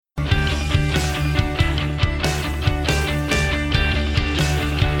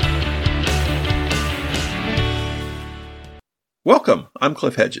Welcome, I'm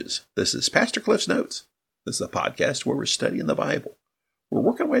Cliff Hedges. This is Pastor Cliff's Notes. This is a podcast where we're studying the Bible. We're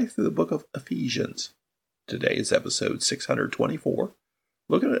working our way through the book of Ephesians. Today is episode 624,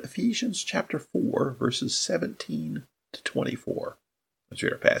 looking at Ephesians chapter 4, verses 17 to 24. Let's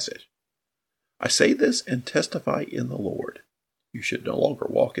read our passage. I say this and testify in the Lord. You should no longer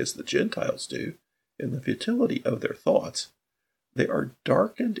walk as the Gentiles do, in the futility of their thoughts. They are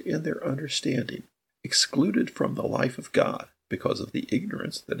darkened in their understanding, excluded from the life of God, because of the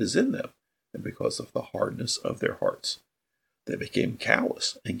ignorance that is in them, and because of the hardness of their hearts. They became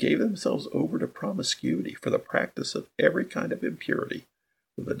callous, and gave themselves over to promiscuity for the practice of every kind of impurity,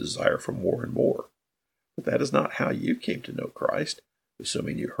 with a desire for more and more. But that is not how you came to know Christ,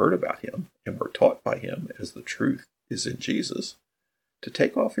 assuming you heard about him, and were taught by him as the truth is in Jesus, to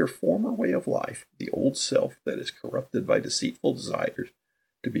take off your former way of life, the old self that is corrupted by deceitful desires,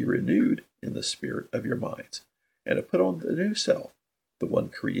 to be renewed in the spirit of your minds, and to put on the new self, the one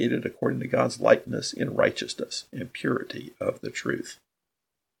created according to God's likeness in righteousness and purity of the truth.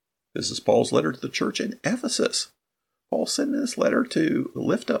 This is Paul's letter to the church in Ephesus. Paul sent this letter to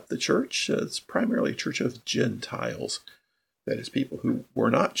lift up the church. It's primarily a church of Gentiles. That is, people who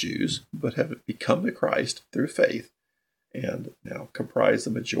were not Jews, but have become to Christ through faith, and now comprise the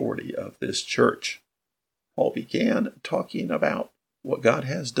majority of this church. Paul began talking about what God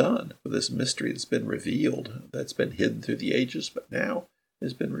has done with this mystery that's been revealed, that's been hidden through the ages, but now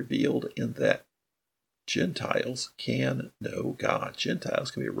has been revealed in that Gentiles can know God. Gentiles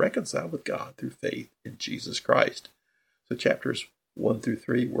can be reconciled with God through faith in Jesus Christ. So chapters 1 through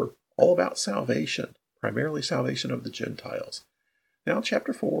 3 were all about salvation, primarily salvation of the Gentiles. Now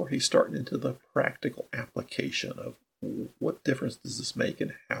chapter 4, he's starting into the practical application of what difference does this make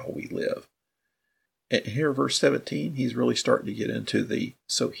in how we live. And here, verse 17, he's really starting to get into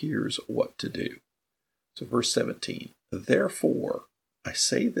so here's what to do. So verse 17, therefore, I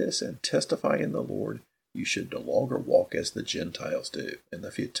say this and testify in the Lord, you should no longer walk as the Gentiles do, in the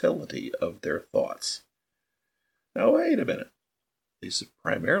futility of their thoughts. Now, wait a minute. These are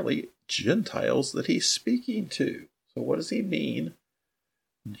primarily Gentiles that he's speaking to. So what does he mean?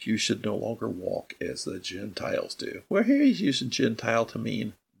 You should no longer walk as the Gentiles do. Well, here he's using Gentile to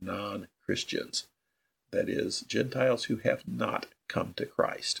mean non-Christians. That is, Gentiles who have not come to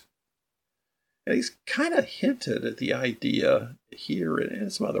Christ. And he's kind of hinted at the idea here and in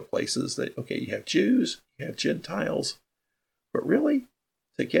some other places that, okay, you have Jews, you have Gentiles, but really,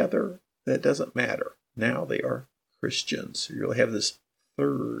 together, that doesn't matter. Now they are Christians. You really have this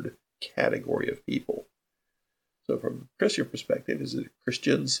third category of people. So from a Christian perspective, is it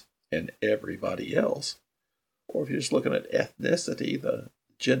Christians and everybody else? Or if you're just looking at ethnicity, the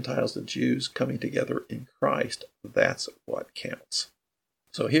Gentiles and Jews coming together in Christ, that's what counts.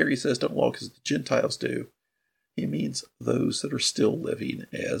 So here he says, don't walk as the Gentiles do. He means those that are still living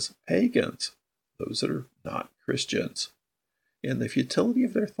as pagans, those that are not Christians, in the futility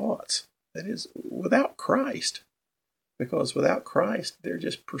of their thoughts. That is, without Christ. Because without Christ, they're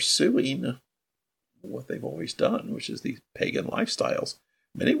just pursuing what they've always done, which is these pagan lifestyles.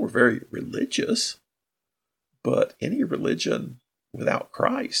 Many were very religious, but any religion without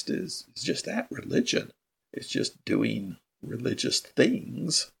Christ is just that, religion. It's just doing religious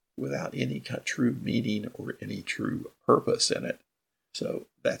things without any true meaning or any true purpose in it. So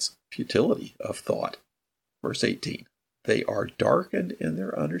that's futility of thought. Verse 18, they are darkened in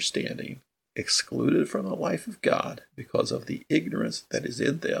their understanding, excluded from the life of God because of the ignorance that is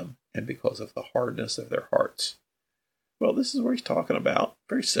in them and because of the hardness of their hearts. Well, this is where he's talking about,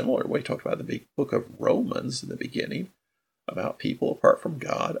 very similar to what he talked about in the big book of Romans in the beginning, about people apart from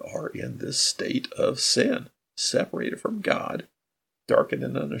God are in this state of sin, separated from God, darkened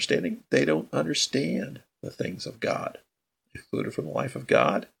in understanding. They don't understand the things of God, excluded from the life of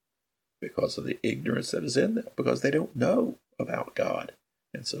God because of the ignorance that is in them, because they don't know about God.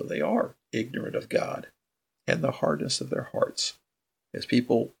 And so they are ignorant of God and the hardness of their hearts. As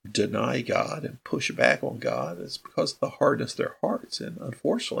people deny God and push back on God, it's because of the hardness of their hearts. And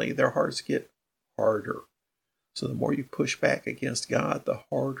unfortunately, their hearts get harder. So the more you push back against God, the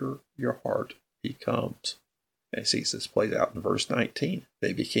harder your heart becomes. And see, this plays out in verse 19.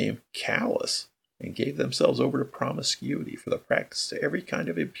 They became callous and gave themselves over to promiscuity for the practice of every kind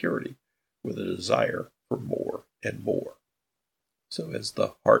of impurity with a desire for more and more. So as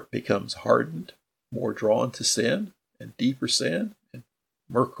the heart becomes hardened, more drawn to sin and deeper sin and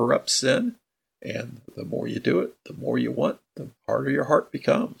more corrupt sin, and the more you do it, the more you want, the harder your heart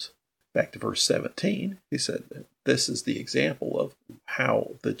becomes. Back to verse 17, he said, this is the example of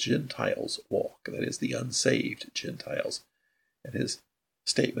how the Gentiles walk, that is, the unsaved Gentiles. And his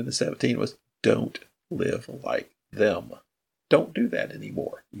statement in 17 was, don't live like them. Don't do that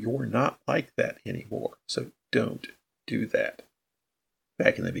anymore. You're not like that anymore. So don't do that.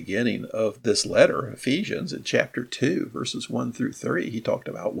 Back in the beginning of this letter, Ephesians, in chapter 2, verses 1 through 3, he talked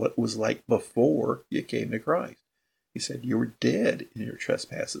about what it was like before you came to Christ. He said, you were dead in your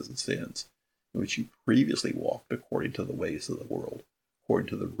trespasses and sins, in which you previously walked according to the ways of the world, according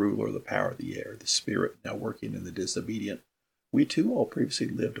to the ruler of the power of the air, the spirit now working in the disobedient. We too all previously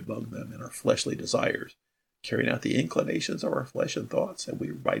lived among them in our fleshly desires, carrying out the inclinations of our flesh and thoughts, and we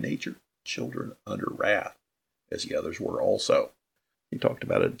were by nature children under wrath, as the others were also. He talked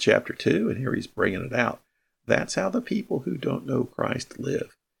about it in chapter 2, and here he's bringing it out. That's how the people who don't know Christ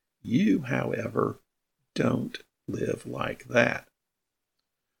live. You, however, don't live like that.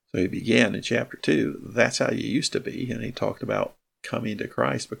 So he began in chapter 2, that's how you used to be, and he talked about coming to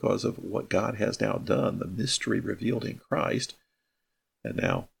Christ because of what God has now done, the mystery revealed in Christ. And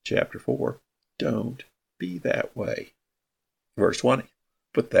now, chapter 4, don't be that way. Verse 20,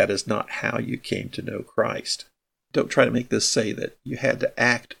 but that is not how you came to know Christ. Don't try to make this say that you had to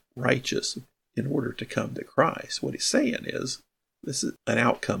act righteous in order to come to Christ. What he's saying is, this is an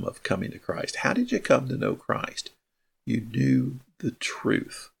outcome of coming to Christ. How did you come to know Christ? You knew the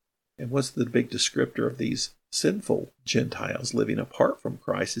truth. And what's the big descriptor of these sinful Gentiles living apart from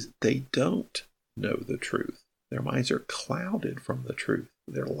Christ is they don't know the truth. Their minds are clouded from the truth.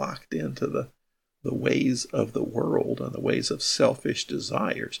 They're locked into the ways of the world and the ways of selfish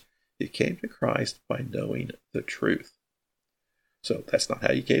desires. You came to Christ by knowing the truth. So that's not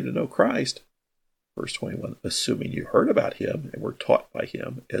how you came to know Christ. Verse 21, assuming you heard about him and were taught by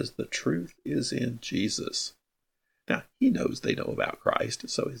him as the truth is in Jesus. Now, he knows they know about Christ,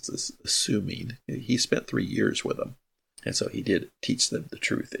 so it's this assuming. He spent 3 years with them, and so he did teach them the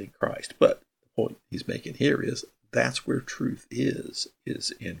truth in Christ. But the point he's making here is that's where truth is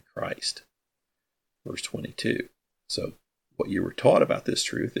in Christ. Verse 22, so what you were taught about this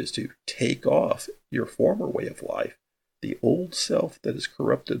truth is to take off your former way of life, the old self that is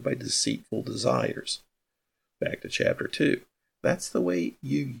corrupted by deceitful desires. Back to chapter 2. That's the way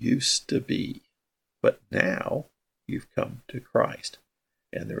you used to be. But now you've come to Christ.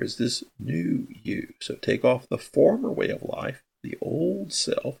 And there is this new you. So take off the former way of life, the old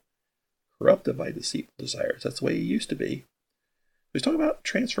self, corrupted by deceitful desires. That's the way you used to be. He's talking about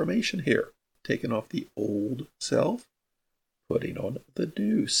transformation here. Taking off the old self, putting on the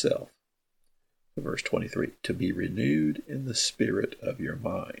new self. Verse 23, to be renewed in the spirit of your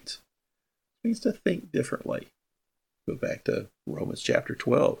minds. It means to think differently. Go back to Romans chapter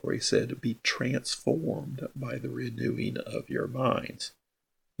 12, where he said to be transformed by the renewing of your minds.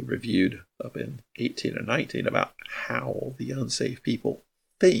 He reviewed up in 18 and 19 about how the unsaved people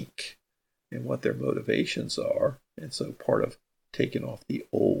think and what their motivations are. And so part of taking off the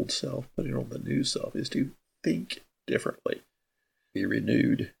old self, putting on the new self, is to think differently. Be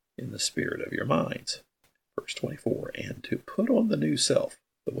renewed in the spirit of your minds. Verse 24, and to put on the new self,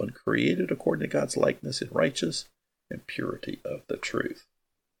 the one created according to God's likeness in righteousness and purity of the truth.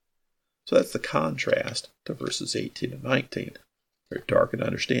 So that's the contrast to verses 18 and 19. They're dark in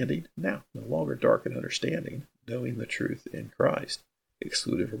understanding, now no longer dark in understanding, knowing the truth in Christ.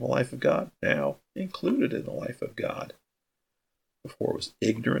 Excluded from the life of God, now included in the life of God. Before it was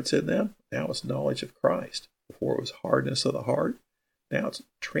ignorance in them, now it's knowledge of Christ. Before it was hardness of the heart, now it's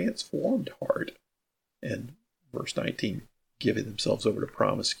transformed heart. And verse 19, giving themselves over to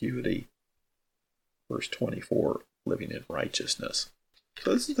promiscuity. Verse 24, living in righteousness.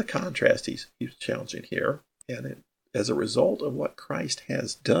 So this is the contrast he's challenging here. And as a result of what Christ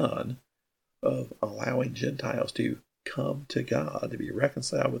has done, of allowing Gentiles to come to God, to be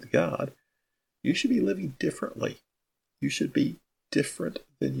reconciled with God, you should be living differently. You should be different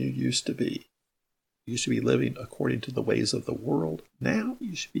than you used to be. You should be living according to the ways of the world. Now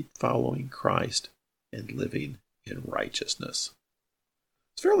you should be following Christ and living in righteousness.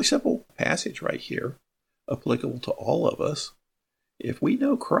 It's a fairly simple passage right here, applicable to all of us. If we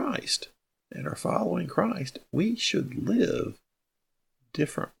know Christ and are following Christ, we should live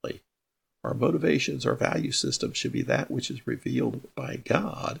differently. Our motivations, our value system should be that which is revealed by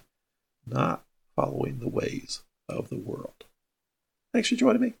God, not following the ways of the world. Thanks for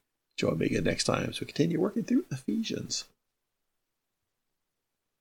joining me. Join me again next time as we continue working through Ephesians.